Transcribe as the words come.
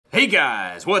Hey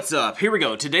guys, what's up? Here we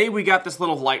go. Today we got this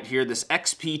little light here, this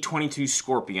XP22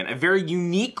 Scorpion, a very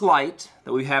unique light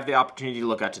that we have the opportunity to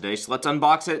look at today. So let's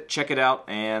unbox it, check it out,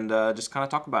 and just kind of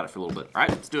talk about it for a little bit. All right,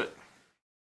 let's do it.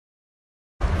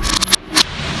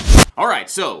 All right,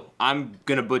 so I'm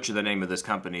gonna butcher the name of this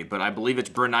company, but I believe it's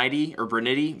Brinyte or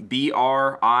Brinyte, B-R-I-N-Y-T-E,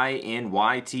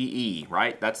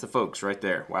 right? That's the folks right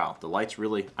there. Wow, the lights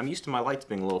really, I'm used to my lights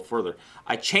being a little further.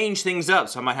 I changed things up,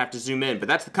 so I might have to zoom in, but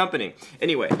that's the company.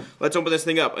 Anyway, let's open this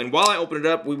thing up. And while I open it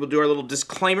up, we will do our little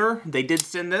disclaimer. They did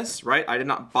send this, right? I did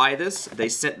not buy this. They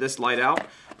sent this light out.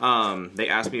 They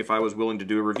asked me if I was willing to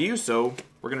do a review, so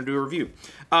we're gonna do a review.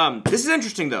 This is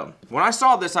interesting though. When I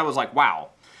saw this, I was like, wow.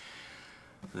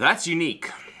 That's unique.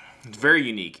 It's very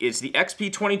unique. It's the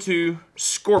XP22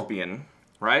 Scorpion,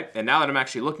 right? And now that I'm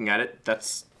actually looking at it,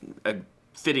 that's a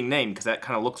fitting name because that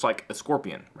kind of looks like a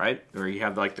scorpion, right? Where you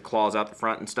have like the claws out the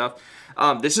front and stuff.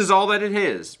 This is all that it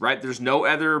is, right? There's no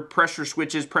other pressure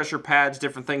switches, pressure pads,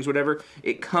 different things, whatever.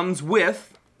 It comes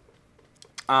with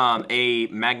a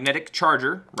magnetic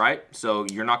charger, right? So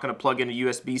you're not going to plug in a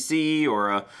USB-C or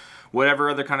a whatever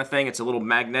other kind of thing. It's a little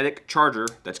magnetic charger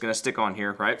that's going to stick on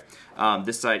here, right?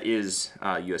 This side is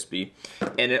USB.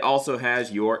 And it also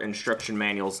has your instruction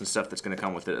manuals and stuff that's going to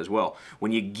come with it as well.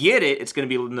 When you get it, it's going to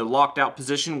be in the locked out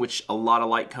position, which a lot of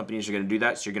light companies are going to do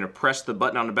that. So you're going to press the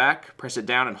button on the back, press it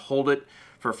down and hold it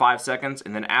for 5 seconds.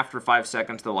 And then after 5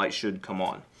 seconds, the light should come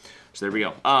on. So there we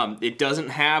go. It doesn't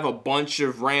have a bunch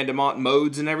of random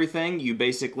modes and everything. You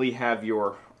basically have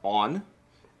your on,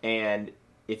 and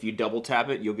if you double tap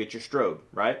it, you'll get your strobe,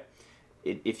 right?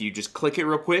 If you just click it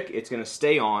real quick, it's going to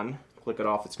stay on. Click it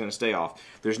off, it's going to stay off.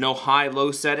 There's no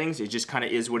high-low settings. It just kind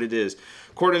of is what it is.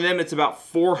 According to them, it's about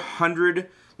 400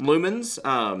 lumens,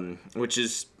 which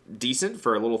is decent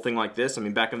for a little thing like this. I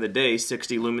mean, back in the day,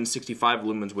 60 lumens, 65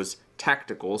 lumens was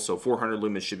tactical, so 400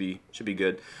 lumens should be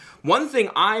good. One thing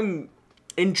I'm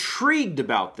intrigued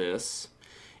about this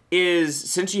is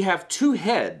since you have two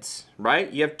heads, right?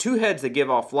 You have two heads that give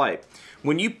off light.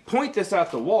 When you point this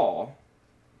out the wall,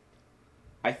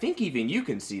 I think even you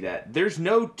can see that. There's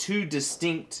no two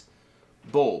distinct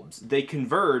bulbs. They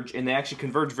converge, and they actually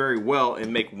converge very well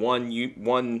and make one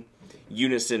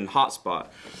unison hotspot.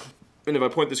 And if I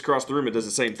point this across the room, it does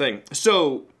the same thing.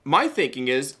 So my thinking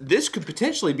is this could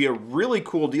potentially be a really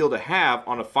cool deal to have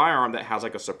on a firearm that has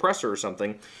like a suppressor or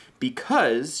something,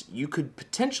 because you could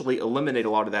potentially eliminate a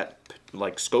lot of that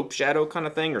like scope shadow kind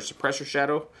of thing or suppressor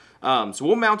shadow. So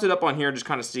we'll mount it up on here and just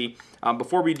kind of see.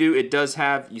 Before we do, it does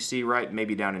have, you see right,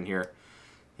 maybe down in here.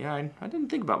 Yeah, I didn't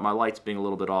think about my lights being a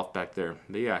little bit off back there.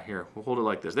 But yeah, here, we'll hold it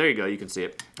like this. There you go, you can see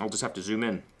it. I'll just have to zoom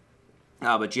in.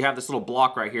 But you have this little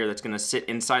block right here that's going to sit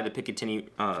inside the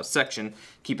Picatinny section,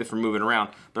 keep it from moving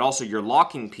around. But also your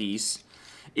locking piece,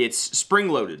 it's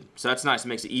spring-loaded, so that's nice. It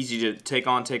makes it easy to take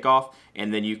on, take off,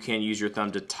 and then you can use your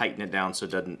thumb to tighten it down so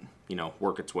it doesn't, you know,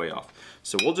 work its way off.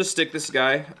 So we'll just stick this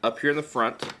guy up here in the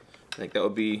front. I think that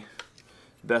would be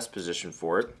the best position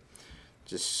for it.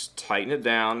 Just tighten it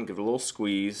down, give it a little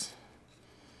squeeze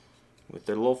with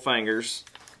their little fingers.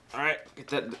 Alright, get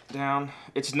that down.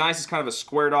 It's nice, it's kind of a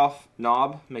squared off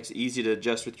knob. Makes it easy to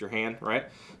adjust with your hand, right?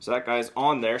 So that guy's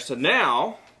on there. So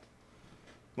now,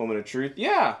 moment of truth.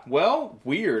 Yeah, well,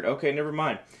 weird. Okay, never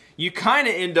mind. You kind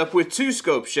of end up with two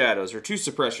scope shadows or two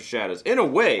suppressor shadows. In a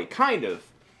way, kind of.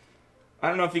 I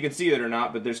don't know if you can see it or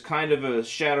not, but there's kind of a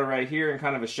shadow right here and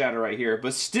kind of a shadow right here.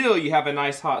 But still, you have a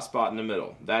nice hot spot in the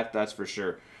middle. That's for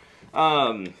sure.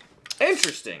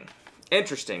 Interesting.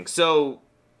 Interesting. So,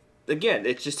 again,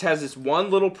 it just has this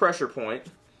one little pressure point,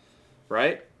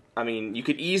 right? I mean, you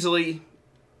could easily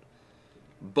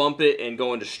bump it and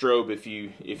go into strobe if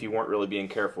you weren't really being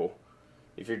careful.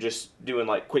 If you're just doing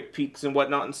like quick peeks and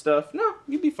whatnot and stuff, no,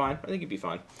 you'd be fine. I think you'd be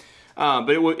fine. But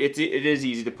it is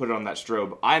easy to put it on that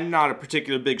strobe. I'm not a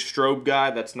particular big strobe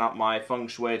guy. That's not my feng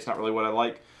shui. It's not really what I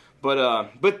like.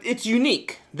 But it's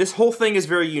unique. This whole thing is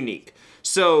very unique.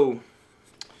 So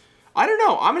I don't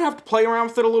know. I'm going to have to play around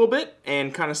with it a little bit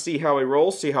and kind of see how he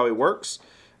rolls, see how he works.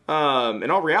 In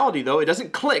all reality, though, it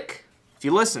doesn't click. If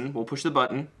you listen, we'll push the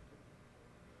button.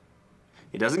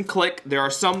 It doesn't click. There are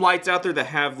some lights out there that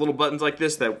have little buttons like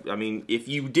this that, I mean, if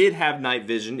you did have night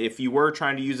vision, if you were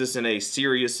trying to use this in a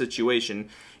serious situation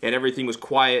and everything was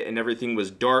quiet and everything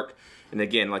was dark, and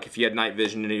again, like if you had night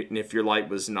vision and if your light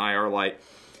was an IR light,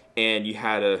 and you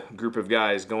had a group of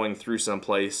guys going through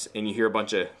someplace and you hear a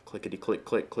bunch of clickety-click,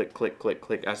 click, click, click, click,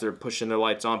 click as they're pushing their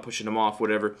lights on, pushing them off,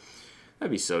 whatever.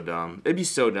 That'd be so dumb. It'd be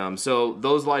so dumb. So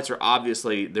those lights are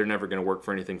obviously, they're never going to work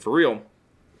for anything for real.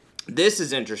 This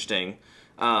is interesting.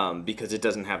 because it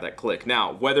doesn't have that click.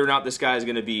 Now, whether or not this guy is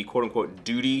going to be quote-unquote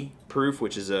duty-proof,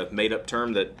 which is a made-up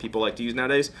term that people like to use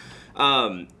nowadays,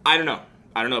 I don't know.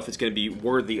 I don't know if it's going to be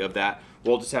worthy of that.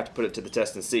 We'll just have to put it to the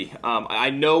test and see. I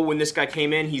know when this guy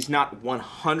came in, he's not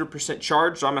 100%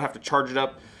 charged, so I'm going to have to charge it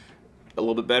up a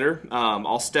little bit better.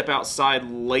 I'll step outside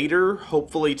later,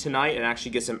 hopefully tonight, and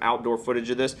actually get some outdoor footage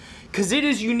of this, because it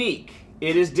is unique.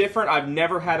 It is different. I've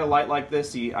never had a light like this.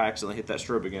 See, I accidentally hit that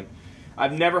strobe again.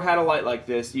 I've never had a light like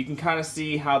this. You can kind of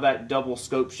see how that double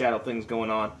scope shadow thing's going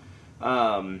on,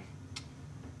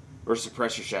 or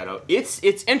suppressor shadow. It's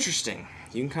interesting.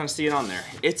 You can kind of see it on there.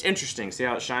 It's interesting. See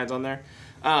how it shines on there?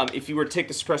 If you were to take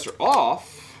the suppressor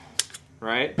off,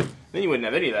 right, then you wouldn't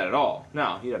have any of that at all.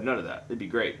 No, you'd have none of that. It'd be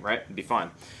great, right? It'd be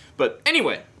fine. But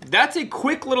anyway, that's a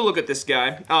quick little look at this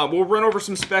guy. We'll run over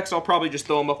some specs. I'll probably just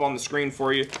throw them up on the screen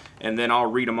for you, and then I'll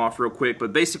read them off real quick.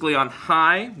 But basically on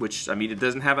high, which, I mean, it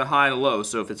doesn't have a high and a low,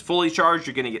 so if it's fully charged,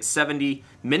 you're going to get 70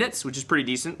 minutes, which is pretty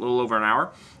decent, a little over an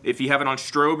hour. If you have it on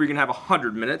strobe, you're going to have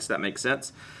 100 minutes. That makes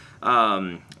sense.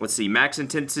 Let's see, max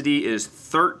intensity is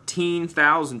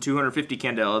 13,250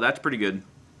 candela. That's pretty good.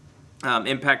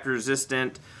 Impact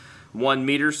resistant, 1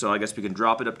 meter, so I guess we can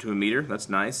drop it up to 1 meter. That's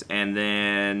nice. And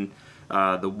then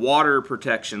the water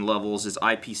protection levels is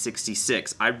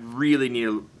IP66. I really need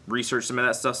to research some of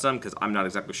that stuff because I'm not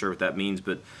exactly sure what that means,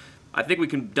 but I think we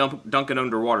can dunk it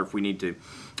underwater if we need to.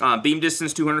 Beam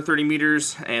distance 230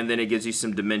 meters, and then it gives you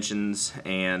some dimensions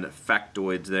and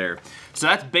factoids there. So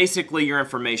that's basically your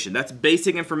information. That's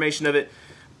basic information of it.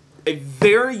 A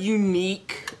very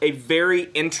unique, a very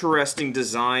interesting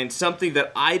design, something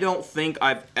that I don't think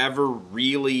I've ever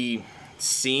really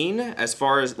seen as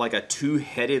far as like a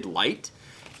two-headed light.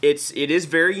 It is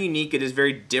very unique. It is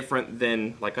very different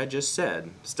than, like I just said,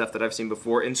 stuff that I've seen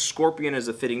before. And Scorpion is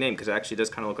a fitting name because it actually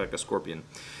does kind of look like a scorpion.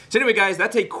 So anyway, guys,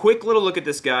 that's a quick little look at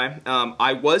this guy.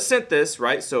 I was sent this,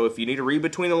 right? So if you need to read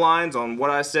between the lines on what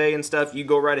I say and stuff, you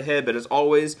go right ahead. But as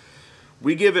always,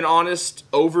 we give an honest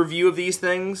overview of these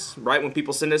things, right? When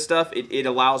people send us stuff, it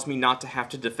allows me not to have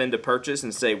to defend a purchase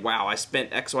and say, wow, I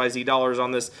spent XYZ dollars on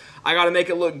this. I got to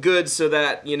make it look good so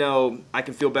that, you know, I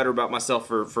can feel better about myself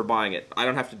for buying it. I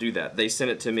don't have to do that. They sent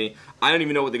it to me. I don't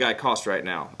even know what the guy costs right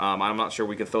now. I'm not sure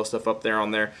we can throw stuff up there on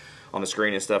the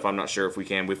screen and stuff. I'm not sure if we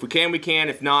can. If we can, we can.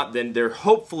 If not, then there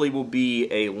hopefully will be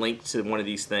a link to one of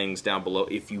these things down below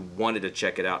if you wanted to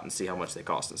check it out and see how much they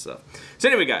cost and stuff. So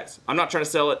anyway, guys, I'm not trying to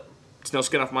sell it. It's no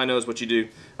skin off my nose what you do.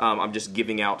 I'm just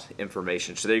giving out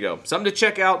information. So there you go. Something to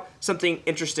check out, something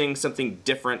interesting, something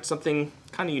different, something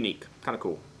kind of unique, kind of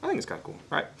cool. I think it's kind of cool.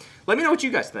 All right. Let me know what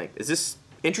you guys think. Is this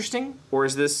interesting or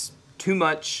is this too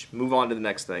much? Move on to the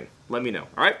next thing. Let me know.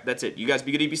 All right. That's it. You guys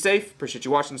be good, be safe. Appreciate you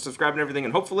watching, subscribing, and everything,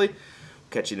 and hopefully we'll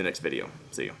catch you in the next video.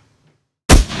 See you.